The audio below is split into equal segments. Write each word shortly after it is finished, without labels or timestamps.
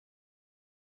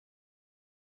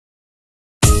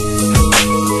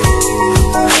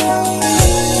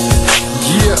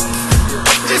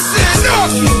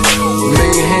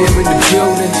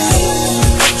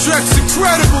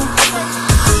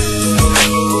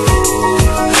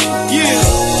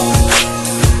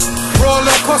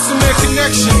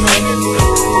connection, man.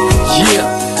 Yeah.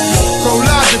 Bro,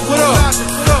 Logic, what up?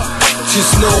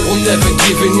 Just know I'm never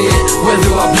giving in,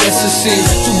 whether I bless or sin.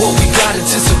 Do what we gotta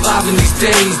to survive in these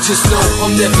days. Just know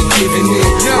I'm never giving in,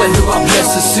 whether I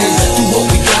bless or sin. Do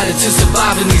what we gotta to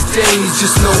survive in these days.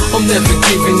 Just know I'm never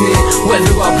giving in,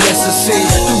 whether I bless or sin.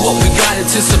 Do what we gotta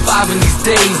to survive in these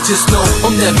days. Just know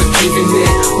I'm never giving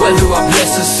in, whether I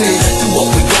bless or sin. Do what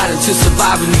we gotta to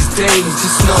survive in these days.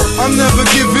 Just know I'm never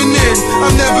giving in,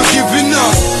 I'm never giving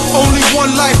up. Only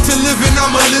one life to live and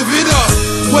I'ma live it up.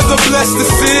 Whether blessed or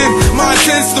sin, my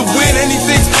intent's to win.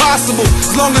 Anything's possible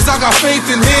as long as I got faith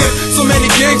in him. So many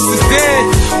gangsters dead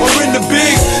or in the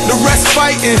big, the rest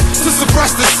fighting to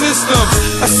suppress the system.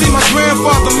 I see my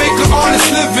grandfather make an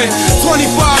honest living,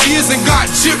 25 years and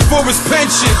got gypped for his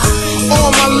pension.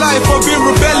 All my life I've been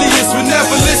rebellious, would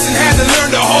never listen, had to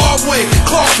learn the hard way,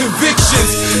 clock convictions.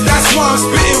 That's why I'm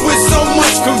spitting with so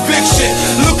much conviction.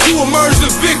 Look who emerged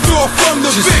the victor from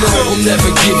the victim. Just know I'm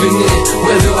never giving in,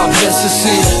 whether I bless or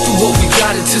sin. Do what we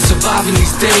gotta to survive in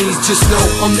these days. Just know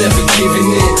I'm never giving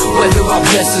in, whether I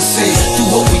bless or sin. Do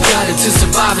what we gotta to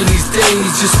survive in these days.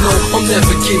 Just know I'm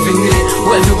never giving in,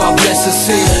 whether I bless or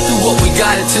sin. Do what we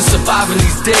gotta to survive in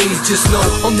these days. Just know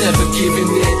I'm never giving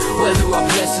in, whether I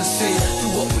bless or sin.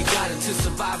 Do what we gotta to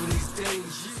survive in these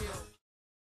days.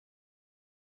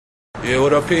 Yeah,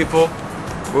 what up, people?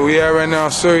 Where we at right now?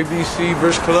 Surrey, BC,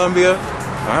 British Columbia.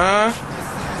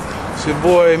 It's your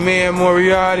boy, Mayhem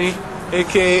Morearty,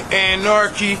 aka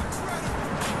Anarchy.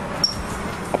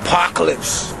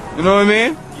 Apocalypse. You know what I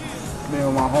mean? Man,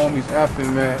 with my homies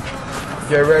effing, man.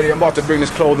 Get ready. I'm about to bring this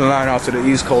clothing line out to the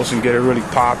East Coast and get it really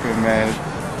popping, man.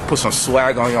 Put some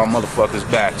swag on y'all motherfuckers'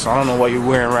 back. So I don't know what you're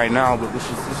wearing right now, but this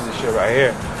is the shit right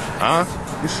here.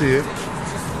 You see it?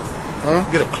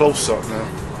 Get a close up, man.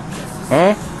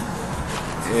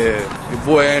 Yeah, your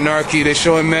boy Anarchy, they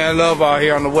showing mad love out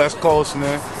here on the West Coast,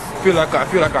 man. I feel like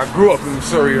I grew up in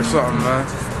Missouri or something, man.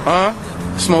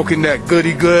 Smoking that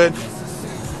goody good,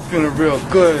 feeling real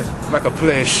good, like a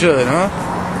player should,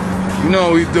 You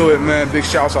know we do it, man. Big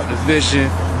shouts out to Vision,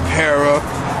 Hera,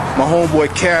 my homeboy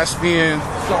Caspian,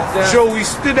 Joey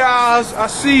Stidaz. I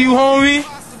see you, homie.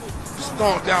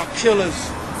 Stompdown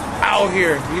Killaz out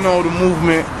here. You know the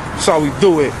movement. That's how we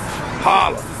do it.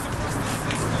 Holla.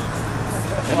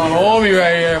 My homie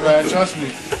right here, man. Trust me.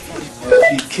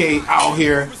 SDK out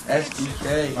here.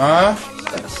 SDK.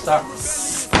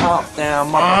 Stompdown,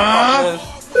 motherfuckers.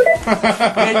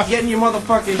 Getting your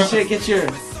motherfucking shit.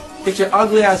 Get your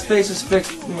ugly ass faces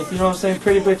fixed. You know what I'm saying?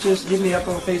 Pretty bitches. Hit me up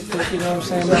on Facebook. You know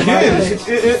what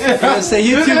I'm saying?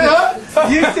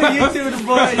 YouTube the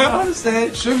boy. You know what I'm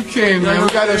saying? Sugar cane, man. We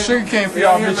got that sugar cane for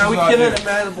y'all bitches. Man, we killing it,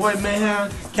 man. The boy Mayhem.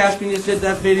 Caspian just did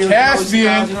that video.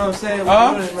 Caspian. You know what I'm saying?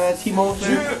 We're doing it, man. Team O.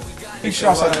 Big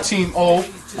shouts out to Team O.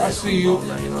 I see you.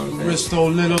 Risto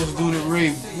Littles do the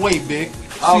rig way big.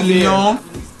 See Leon.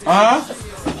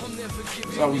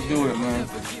 That's how we do it, man.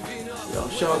 Yo,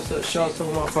 shout out to the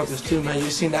motherfuckers too, man. You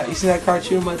seen that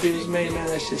cartoon my dude just made, man?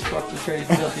 That shit's fucking crazy.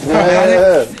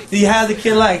 He had the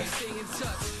kid like,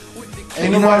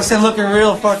 and you know what I'm saying, looking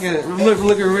real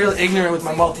ignorant with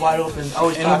my mouth wide open.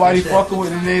 Always ain't nobody fucking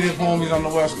with the native homies on the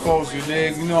West Coast, you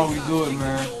dig? You know how we do it,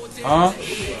 man.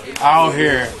 Out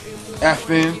here,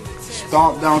 effing,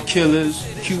 Stompdown Killaz,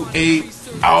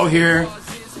 Q8, out here.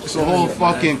 It's a whole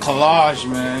fucking collage,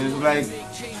 man. It's like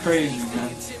crazy, man.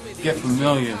 Get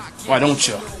familiar. Why don't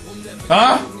you? You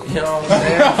know what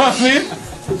I'm saying?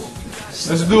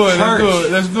 Let's do it.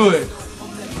 Let's do it.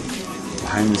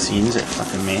 Behind the scenes at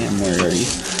fucking Mayhem Morearty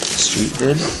Street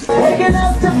did.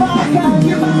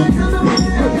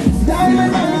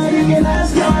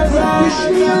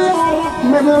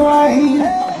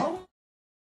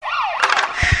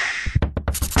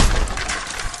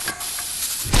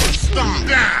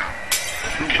 Stompdown.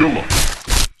 Killer.